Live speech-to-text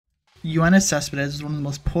Yoenis Cespedes is one of the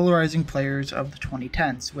most polarizing players of the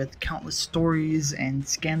 2010s, with countless stories and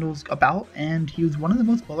scandals about, and he was one of the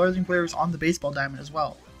most polarizing players on the baseball diamond as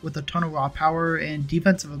well, with a ton of raw power and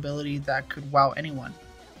defensive ability that could wow anyone.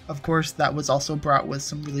 Of course, that was also brought with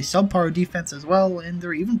some really subpar defense as well, and there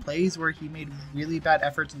were even plays where he made really bad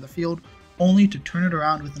efforts in the field, only to turn it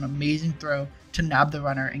around with an amazing throw to nab the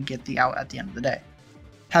runner and get the out at the end of the day.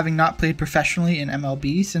 Having not played professionally in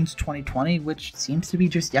MLB since 2020, which seems to be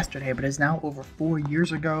just yesterday but is now over 4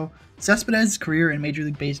 years ago, Cespedes' career in Major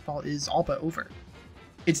League Baseball is all but over.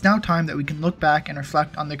 It's now time that we can look back and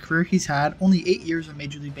reflect on the career he's had, only 8 years of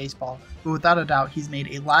Major League Baseball, but without a doubt he's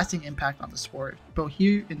made a lasting impact on the sport, both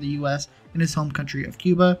here in the US, in his home country of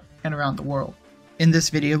Cuba, and around the world. In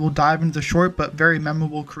this video, we'll dive into the short but very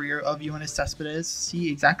memorable career of Yoenis Cespedes,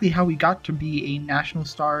 see exactly how he got to be a national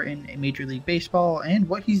star in Major League Baseball, and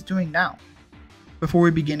what he's doing now. Before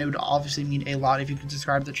we begin, it would obviously mean a lot if you could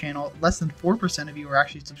subscribe to the channel. Less than 4% of you are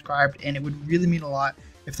actually subscribed, and it would really mean a lot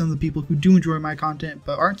if some of the people who do enjoy my content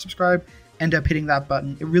but aren't subscribed end up hitting that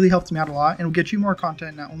button. It really helps me out a lot, and will get you more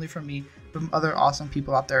content not only from me, but from other awesome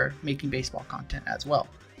people out there making baseball content as well.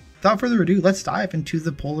 Without further ado, let's dive into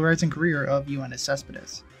the polarizing career of Yoenis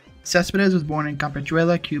Cespedes. Cespedes was born in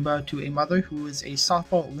Campechuela, Cuba, to a mother who was a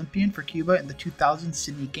softball Olympian for Cuba in the 2000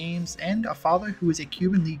 Sydney Games, and a father who was a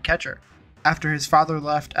Cuban league catcher. After his father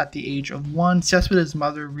left at the age of 1, Cespedes'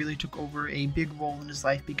 mother really took over a big role in his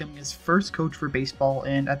life, becoming his first coach for baseball,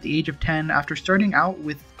 and at the age of 10, after starting out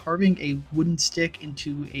with carving a wooden stick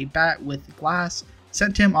into a bat with glass,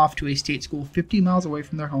 sent him off to a state school 50 miles away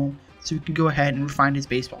from their home so he could go ahead and refine his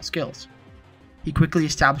baseball skills. He quickly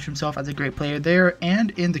established himself as a great player there and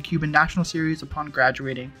in the Cuban National Series upon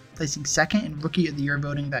graduating, placing second in Rookie of the Year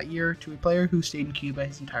voting that year to a player who stayed in Cuba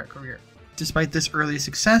his entire career. Despite this early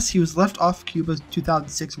success, he was left off Cuba's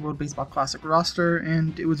 2006 World Baseball Classic roster,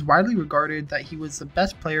 and it was widely regarded that he was the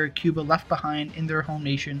best player Cuba left behind in their home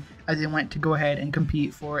nation as they went to go ahead and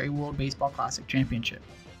compete for a World Baseball Classic championship.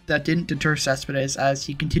 That didn't deter Cespedes as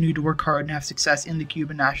he continued to work hard and have success in the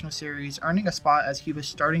Cuban National Series, earning a spot as Cuba's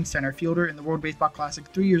starting center fielder in the World Baseball Classic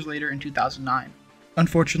 3 years later in 2009.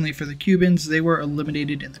 Unfortunately for the Cubans, they were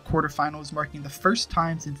eliminated in the quarterfinals, marking the first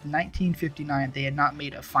time since 1959 they had not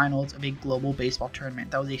made a finals of a global baseball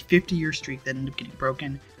tournament. That was a 50-year streak that ended up getting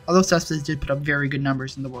broken, although Cespedes did put up very good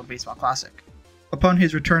numbers in the World Baseball Classic. Upon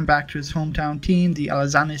his return back to his hometown team, the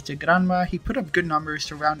Alazanes de Granma, he put up good numbers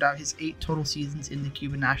to round out his 8 total seasons in the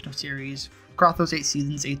Cuban National Series. Across those 8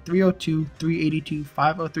 seasons, a 302, 382,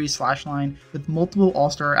 503 slash line with multiple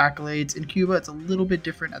All-Star accolades. In Cuba, it's a little bit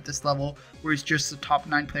different at this level, where it's just the top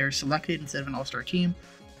 9 players selected instead of an All-Star team,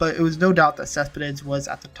 but it was no doubt that Cespedes was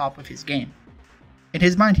at the top of his game. In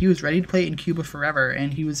his mind, he was ready to play in Cuba forever,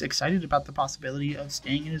 and he was excited about the possibility of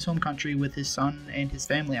staying in his home country with his son and his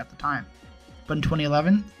family at the time. But in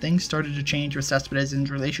 2011, things started to change with Cespedes'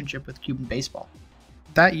 relationship with Cuban baseball.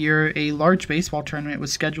 That year, a large baseball tournament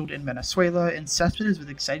was scheduled in Venezuela, and Cespedes was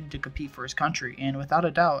excited to compete for his country, and without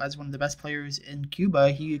a doubt, as one of the best players in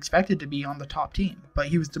Cuba, he expected to be on the top team. But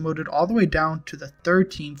he was demoted all the way down to the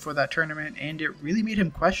 3rd team for that tournament, and it really made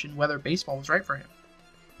him question whether baseball was right for him.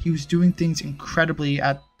 He was doing things incredibly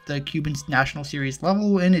at the Cuban National Series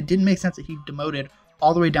level, and it didn't make sense that he demoted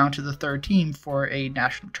all the way down to the 3rd team for a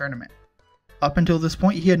national tournament. Up until this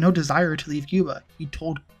point, he had no desire to leave Cuba. He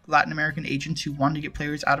told Latin American agents who wanted to get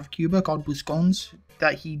players out of Cuba, called Buscons,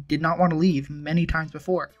 that he did not want to leave many times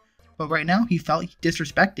before. But right now, he felt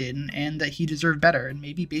disrespected and that he deserved better, and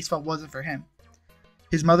maybe baseball wasn't for him.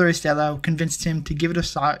 His mother, Estela, convinced him to give it a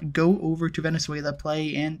shot, go over to Venezuela,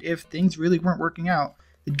 play, and if things really weren't working out,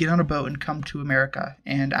 they'd get on a boat and come to America.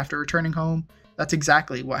 And after returning home, that's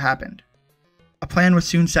exactly what happened. A plan was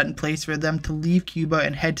soon set in place for them to leave Cuba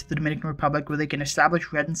and head to the Dominican Republic, where they can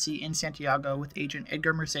establish residency in Santiago with agent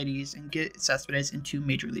Edgar Mercedes and get Cespedes into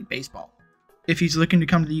Major League Baseball. If he's looking to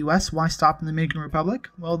come to the US, why stop in the Dominican Republic?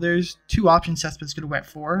 Well, there's 2 options Cespedes could have went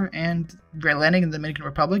for, and landing in the Dominican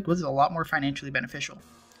Republic was a lot more financially beneficial.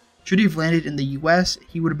 Should he have landed in the US,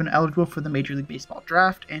 he would have been eligible for the Major League Baseball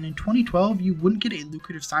draft, and in 2012, you wouldn't get a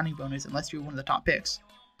lucrative signing bonus unless you were one of the top picks.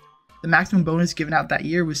 The maximum bonus given out that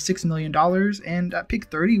year was $6 million, and at pick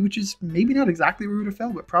 30, which is maybe not exactly where he would have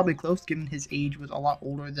fell, but probably close given his age was a lot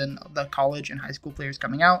older than the college and high school players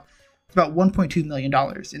coming out, it's about $1.2 million,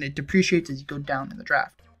 and it depreciates as you go down in the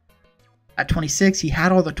draft. At 26, he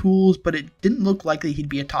had all the tools, but it didn't look likely he'd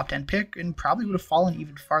be a top 10 pick, and probably would have fallen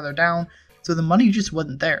even farther down, so the money just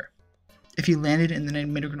wasn't there. If he landed in the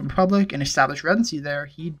Dominican Republic and established residency there,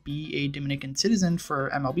 he'd be a Dominican citizen for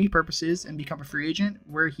MLB purposes and become a free agent,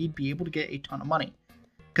 where he'd be able to get a ton of money.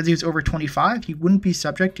 Because he was over 25, he wouldn't be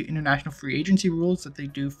subject to international free agency rules that they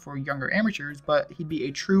do for younger amateurs, but he'd be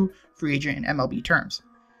a true free agent in MLB terms.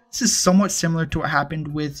 This is somewhat similar to what happened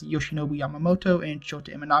with Yoshinobu Yamamoto and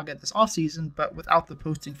Shota Imanaga this offseason, but without the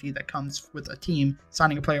posting fee that comes with a team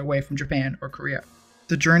signing a player away from Japan or Korea.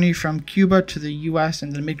 The journey from Cuba to the US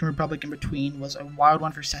and the Dominican Republic in between was a wild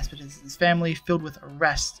one for Cespedes and his family, filled with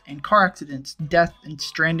arrests and car accidents, death and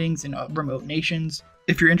strandings in remote nations.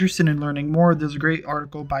 If you're interested in learning more, there's a great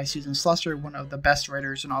article by Susan Slusser, one of the best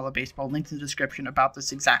writers in all of baseball, linked in the description about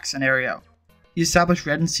this exact scenario. He established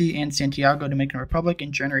residency in Santiago, Dominican Republic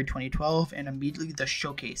in January 2012, and immediately the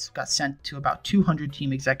showcase got sent to about 200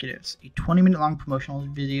 team executives, a 20-minute long promotional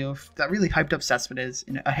video that really hyped up Cespedes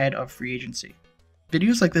ahead of free agency.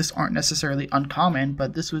 Videos like this aren't necessarily uncommon,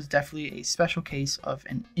 but this was definitely a special case of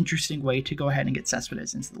an interesting way to go ahead and get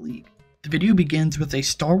Cespedes into the league. The video begins with a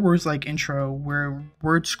Star Wars-like intro where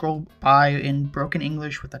words scroll by in broken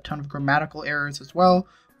English with a ton of grammatical errors as well,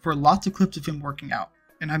 for lots of clips of him working out.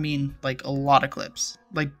 And I mean, like, a lot of clips.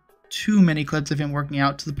 Like, too many clips of him working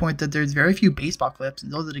out to the point that there's very few baseball clips,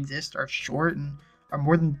 and those that exist are short and are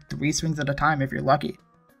more than 3 swings at a time if you're lucky.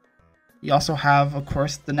 You also have, of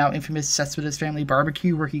course, the now infamous Cespedes family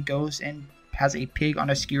barbecue where he goes and has a pig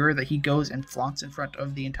on a skewer that he goes and flaunts in front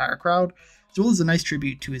of the entire crowd, as well as a nice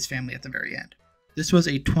tribute to his family at the very end. This was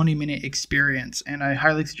a 20-minute experience, and I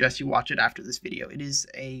highly suggest you watch it after this video. It is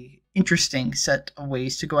an interesting set of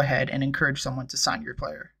ways to go ahead and encourage someone to sign your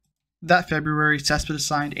player. That February, Cespedes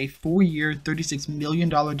signed a 4-year, $36 million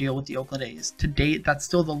deal with the Oakland A's. To date, that's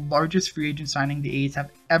still the largest free agent signing the A's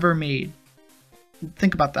have ever made.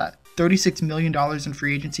 Think about that. $36 million in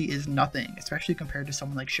free agency is nothing, especially compared to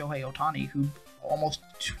someone like Shohei Ohtani, who almost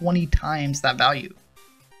 20 times that value.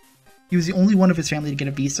 He was the only one of his family to get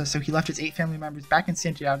a visa, so he left his 8 family members back in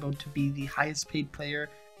Santiago to be the highest paid player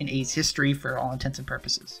in A's history for all intents and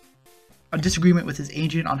purposes. A disagreement with his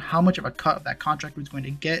agent on how much of a cut of that contract was going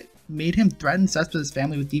to get made him threaten Cespedes'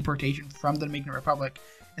 family with deportation from the Dominican Republic,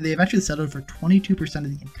 and they eventually settled for 22%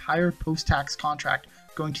 of the entire post-tax contract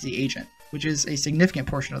going to the agent, which is a significant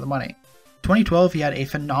portion of the money. 2012, he had a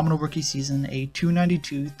phenomenal rookie season. A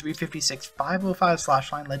 292, 356, 505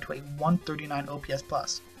 slash line led to a 139 OPS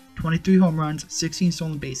plus, 23 home runs, 16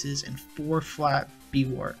 stolen bases, and 4 flat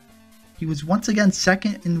B-WAR. He was once again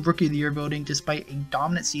second in Rookie of the Year voting despite a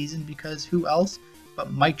dominant season because who else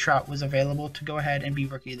but Mike Trout was available to go ahead and be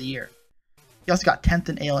Rookie of the Year. He also got 10th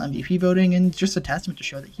in AL MVP voting, and just a testament to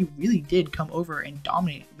show that he really did come over and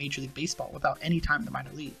dominate Major League Baseball without any time in the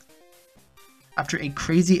minor leagues. After a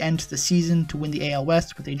crazy end to the season to win the AL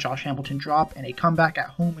West with a Josh Hamilton drop and a comeback at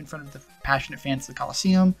home in front of the passionate fans of the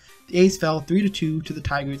Coliseum, the A's fell 3-2 to the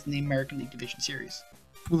Tigers in the American League Division Series.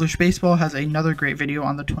 Foolish Baseball has another great video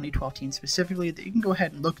on the 2012 team specifically that you can go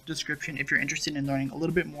ahead and look at the description if you're interested in learning a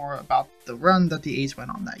little bit more about the run that the A's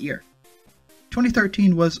went on that year.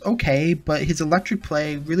 2013 was okay, but his electric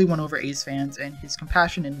play really won over A's fans, and his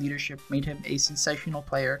compassion and leadership made him a sensational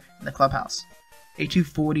player in the clubhouse. A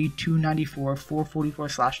 240, 294, 444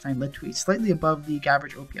 slash line led to a slightly above league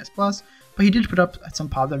average OPS plus, but he did put up some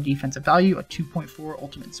positive defensive value, a 2.4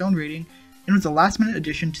 ultimate zone rating, and was a last-minute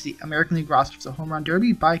addition to the American League roster of the Home Run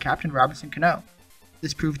Derby by Captain Robinson Cano.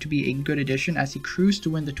 This proved to be a good addition as he cruised to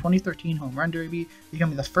win the 2013 Home Run Derby,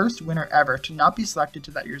 becoming the first winner ever to not be selected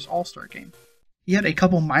to that year's All-Star game. He had a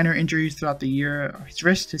couple minor injuries throughout the year, his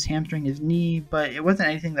wrist, his hamstring, his knee, but it wasn't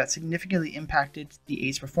anything that significantly impacted the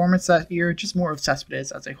A's performance that year, just more of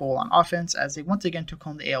Cespedes as a whole on offense, as they once again took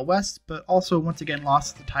home the AL West, but also once again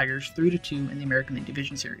lost to the Tigers 3-2 in the American League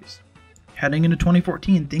Division Series. Heading into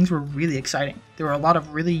 2014, things were really exciting. There were a lot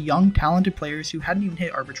of really young, talented players who hadn't even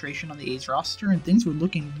hit arbitration on the A's roster, and things were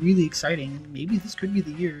looking really exciting, and maybe this could be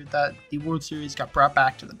the year that the World Series got brought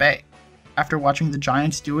back to the Bay. After watching the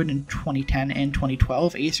Giants do it in 2010 and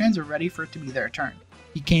 2012, A's fans are ready for it to be their turn.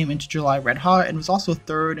 He came into July red hot and was also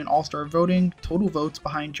third in All-Star voting, total votes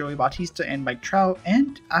behind Joey Bautista and Mike Trout,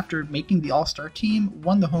 and after making the All-Star team,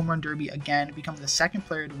 won the Home Run Derby again, becoming the second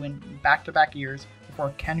player to win in back-to-back years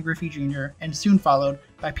before Ken Griffey Jr. and soon followed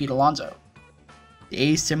by Pete Alonso. The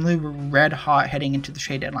A's similarly were red hot heading into the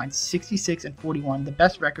trade deadline, 66-41, the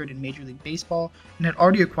best record in Major League Baseball, and had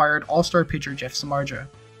already acquired All-Star pitcher Jeff Samardzija.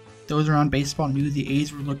 Those around baseball knew the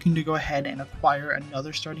A's were looking to go ahead and acquire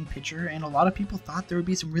another starting pitcher, and a lot of people thought there would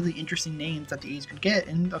be some really interesting names that the A's could get,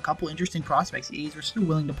 and a couple interesting prospects the A's were still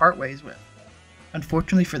willing to part ways with.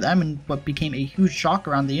 Unfortunately for them, and what became a huge shock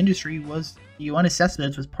around the industry, was Yoenis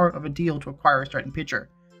Cespedes was part of a deal to acquire a starting pitcher.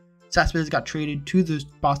 Cespedes got traded to the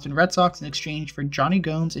Boston Red Sox in exchange for Johnny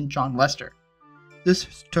Gomes and John Lester.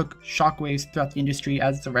 This took shockwaves throughout the industry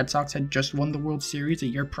as the Red Sox had just won the World Series a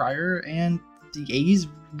year prior, and the A's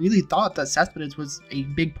really thought that Cespedes was a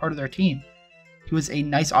big part of their team. He was a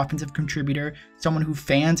nice offensive contributor, someone who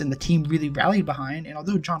fans and the team really rallied behind, and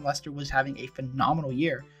although Jon Lester was having a phenomenal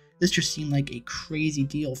year, this just seemed like a crazy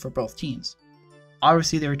deal for both teams.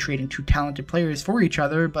 Obviously, they were trading two talented players for each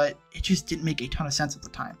other, but it just didn't make a ton of sense at the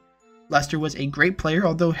time. Lester was a great player,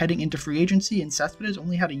 although heading into free agency, and Cespedes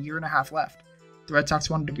only had a year and a half left. The Red Sox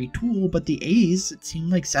wanted to retool, but the A's, it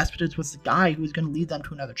seemed like Cespedes was the guy who was going to lead them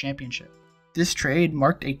to another championship. This trade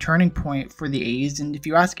marked a turning point for the A's, and if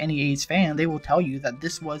you ask any A's fan, they will tell you that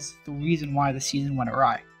this was the reason why the season went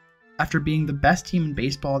awry. After being the best team in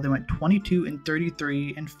baseball, they went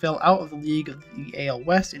 22-33 and fell out of the league of the AL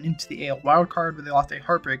West and into the AL wildcard, where they lost a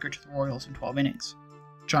heartbreaker to the Royals in 12 innings.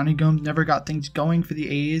 Johnny Gomes never got things going for the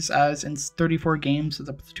A's, as in 34 games as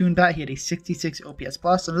a platoon bat, he had a 66 OPS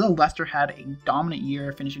plus, and although Lester had a dominant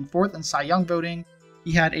year, finishing 4th in Cy Young voting,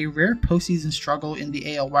 he had a rare postseason struggle in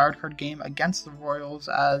the AL wildcard game against the Royals,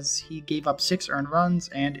 as he gave up 6 earned runs,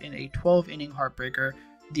 and in a 12-inning heartbreaker,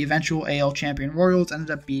 the eventual AL champion Royals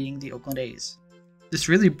ended up beating the Oakland A's. This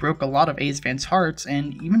really broke a lot of A's fans' hearts,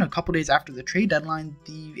 and even a couple days after the trade deadline,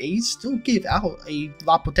 the A's still gave out a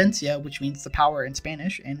La Potencia, which means the power in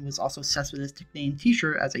Spanish, and was also Cespedes' nickname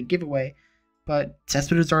t-shirt as a giveaway, but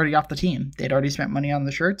Cespedes was already off the team. They'd already spent money on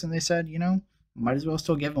the shirts, and they said, might as well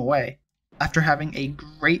still give them away. After having a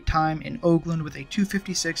great time in Oakland with a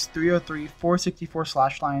 256, 303, 464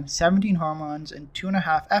 slash line, 17 home runs, and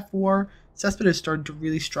 2.5 F-WAR, Cespedes started to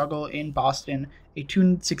really struggle in Boston. A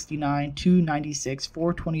 269, 296,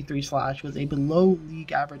 423 slash was a below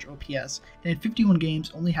league average OPS, and in 51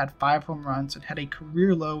 games only had 5 home runs and had a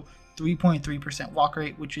career low 3.3% walk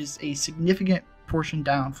rate, which is a significant portion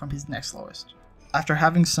down from his next lowest. After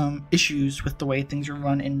having some issues with the way things were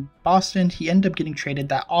run in Boston, he ended up getting traded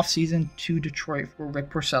that offseason to Detroit for Rick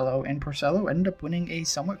Porcello, and Porcello ended up winning a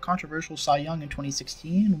somewhat controversial Cy Young in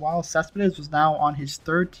 2016, while Cespedes was now on his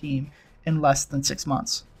 3rd team in less than 6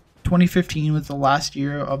 months. 2015 was the last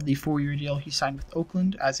year of the 4-year deal he signed with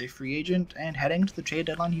Oakland as a free agent, and heading into the trade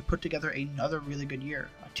deadline, he put together another really good year.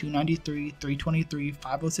 A 293, 323,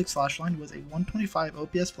 506 slash line was a 125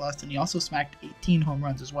 OPS plus, and he also smacked 18 home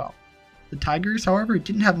runs as well. The Tigers, however,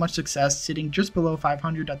 didn't have much success, sitting just below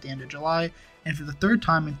 500 at the end of July, and for the 3rd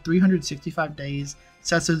time in 365 days,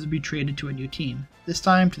 Cespedes would be traded to a new team, this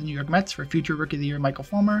time to the New York Mets for future Rookie of the Year Michael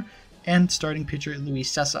Fulmer and starting pitcher Luis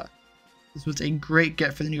Cessa. This was a great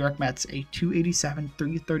get for the New York Mets. A 287,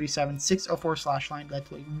 337, 604 slash line led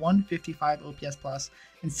to a 155 OPS plus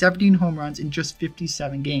and 17 home runs in just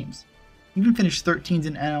 57 games. He even finished 13th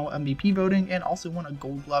in NL MVP voting and also won a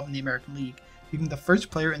Gold Glove in the American League, being the first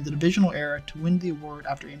player in the divisional era to win the award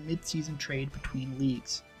after a mid-season trade between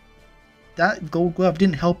leagues. That Gold Glove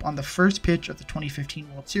didn't help on the first pitch of the 2015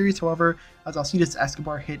 World Series, however, as Alcides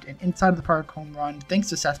Escobar hit an inside-the-park home run thanks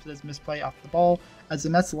to Cespedes' misplay off the ball, as the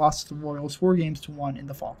Mets lost to the Royals 4-1 in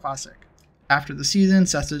the Fall Classic. After the season,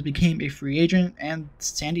 Cespedes became a free agent, and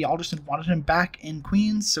Sandy Alderson wanted him back in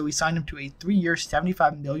Queens, so he signed him to a 3-year,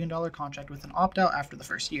 $75 million contract with an opt-out after the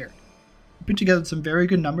first year. He put together some very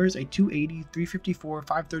good numbers. A 280, 354,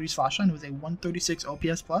 530 slash line was a 136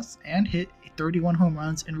 OPS plus, and hit 31 home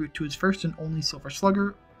runs en route to his first and only Silver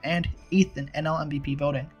Slugger, and 8th in NL MVP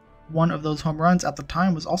voting. One of those home runs at the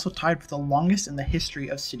time was also tied for the longest in the history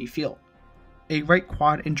of Citi Field. A right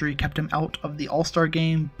quad injury kept him out of the All-Star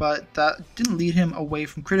game, but that didn't lead him away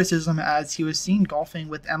from criticism, as he was seen golfing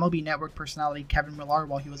with MLB Network personality Kevin Millar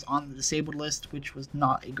while he was on the disabled list, which was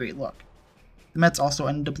not a great look. The Mets also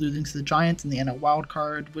ended up losing to the Giants in the NL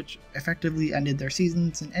wildcard, which effectively ended their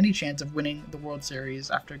seasons and any chance of winning the World Series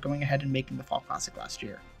after going ahead and making the Fall Classic last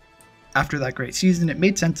year. After that great season, it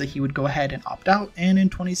made sense that he would go ahead and opt out, and in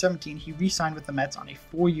 2017 he re-signed with the Mets on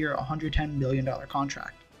a 4-year, $110 million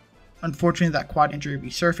contract. Unfortunately, that quad injury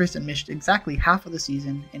resurfaced and missed exactly half of the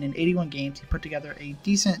season, and in 81 games he put together a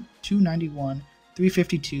decent 291,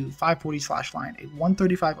 352, 540 slash line, a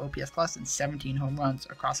 135 OPS plus, and 17 home runs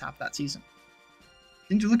across half that season.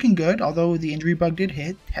 Things are looking good, although the injury bug did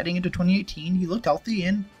hit. Heading into 2018, he looked healthy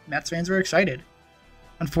and Mets fans were excited.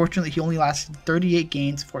 Unfortunately, he only lasted 38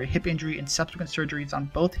 games before a hip injury and subsequent surgeries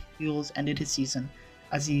on both heels ended his season,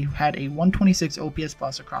 as he had a 126 OPS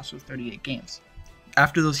plus across those 38 games.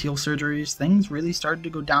 After those heel surgeries, things really started to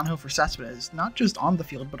go downhill for Cespedes, not just on the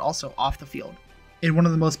field, but also off the field. In one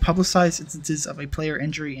of the most publicized instances of a player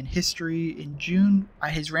injury in history, in June,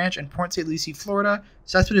 at his ranch in Port St. Lucie, Florida,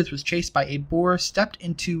 Cespedes was chased by a boar, stepped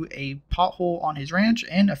into a pothole on his ranch,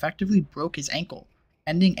 and effectively broke his ankle,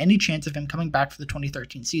 ending any chance of him coming back for the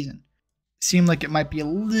 2013 season. It seemed like it might be a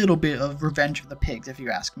little bit of revenge of the pigs, if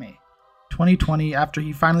you ask me. 2020, after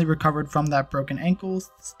he finally recovered from that broken ankle,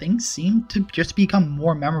 things seemed to just become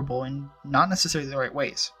more memorable in not necessarily the right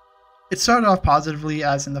ways. It started off positively,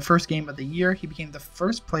 as in the first game of the year, he became the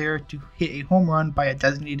first player to hit a home run by a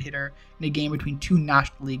designated hitter in a game between two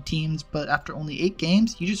National League teams, but after only 8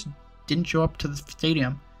 games, he just didn't show up to the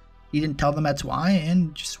stadium. He didn't tell the Mets why,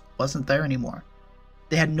 and just wasn't there anymore.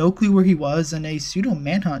 They had no clue where he was, and a pseudo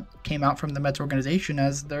manhunt came out from the Mets organization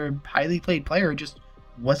as their highly played player just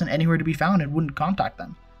wasn't anywhere to be found and wouldn't contact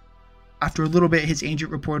them. After a little bit, his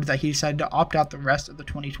agent reported that he decided to opt out the rest of the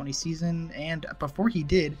 2020 season, and before he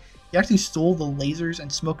did, he actually stole the lasers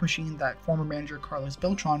and smoke machine that former manager Carlos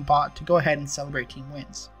Beltran bought to go ahead and celebrate team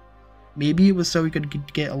wins. Maybe it was so he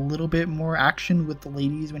could get a little bit more action with the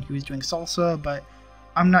ladies when he was doing salsa, but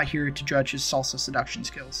I'm not here to judge his salsa seduction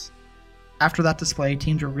skills. After that display,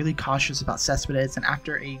 teams were really cautious about Cespedes, and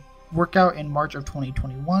after a workout in March of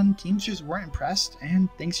 2021, teams just weren't impressed and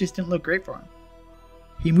things just didn't look great for him.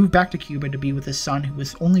 He moved back to Cuba to be with his son, who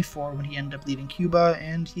was only 4 when he ended up leaving Cuba,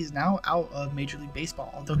 and he's now out of Major League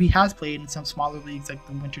Baseball, although he has played in some smaller leagues like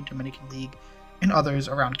the Winter Dominican League and others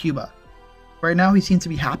around Cuba. Right now, he seems to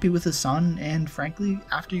be happy with his son, and frankly,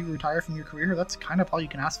 after you retire from your career, that's kind of all you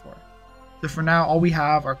can ask for. So for now, all we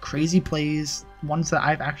have are crazy plays, ones that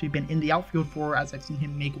I've actually been in the outfield for as I've seen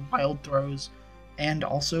him make wild throws, and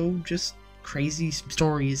also just crazy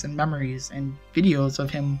stories and memories and videos of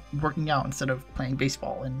him working out instead of playing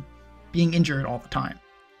baseball and being injured all the time.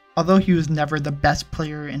 Although he was never the best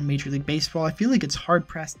player in Major League Baseball, I feel like it's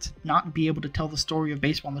hard-pressed to not be able to tell the story of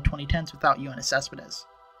baseball in the 2010s without Yoenis Cespedes.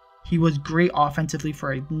 He was great offensively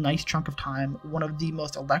for a nice chunk of time, one of the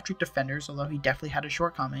most electric defenders, although he definitely had his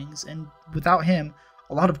shortcomings, and without him,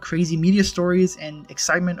 a lot of crazy media stories and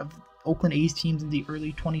excitement of Oakland A's teams in the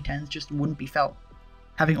early 2010s just wouldn't be felt.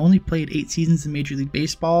 Having only played 8 seasons in Major League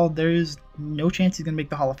Baseball, there's no chance he's going to make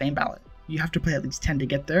the Hall of Fame ballot. You have to play at least 10 to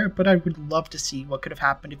get there, but I would love to see what could have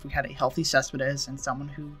happened if we had a healthy Cespedes and someone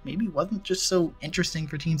who maybe wasn't just so interesting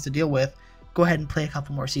for teams to deal with go ahead and play a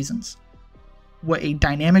couple more seasons. What a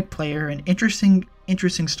dynamic player, an interesting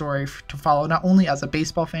story to follow, not only as a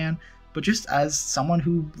baseball fan, but just as someone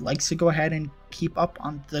who likes to go ahead and keep up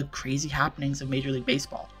on the crazy happenings of Major League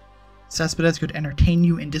Baseball. Cespedes could entertain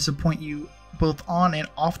you and disappoint you both on and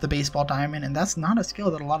off the baseball diamond, and that's not a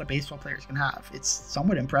skill that a lot of baseball players can have. It's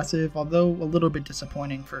somewhat impressive, although a little bit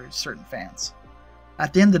disappointing for certain fans.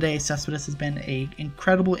 At the end of the day, Cespedes has been an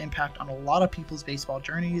incredible impact on a lot of people's baseball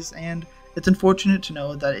journeys, and it's unfortunate to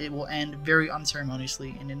know that it will end very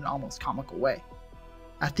unceremoniously and in an almost comical way.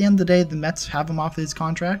 At the end of the day, the Mets have him off his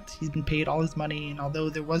contract. He's been paid all his money, and although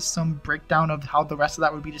there was some breakdown of how the rest of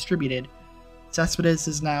that would be distributed, Cespedes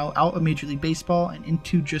is now out of Major League Baseball and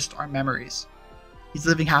into just our memories. He's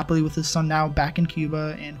living happily with his son now back in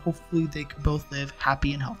Cuba, and hopefully they can both live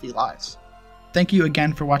happy and healthy lives. Thank you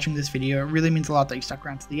again for watching this video. It really means a lot that you stuck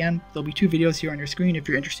around to the end. There'll be 2 videos here on your screen if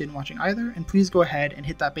you're interested in watching either, and please go ahead and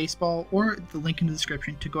hit that baseball or the link in the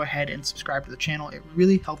description to go ahead and subscribe to the channel. It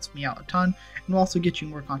really helps me out a ton and will also get you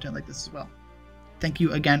more content like this as well. Thank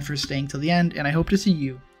you again for staying till the end, and I hope to see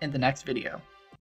you in the next video.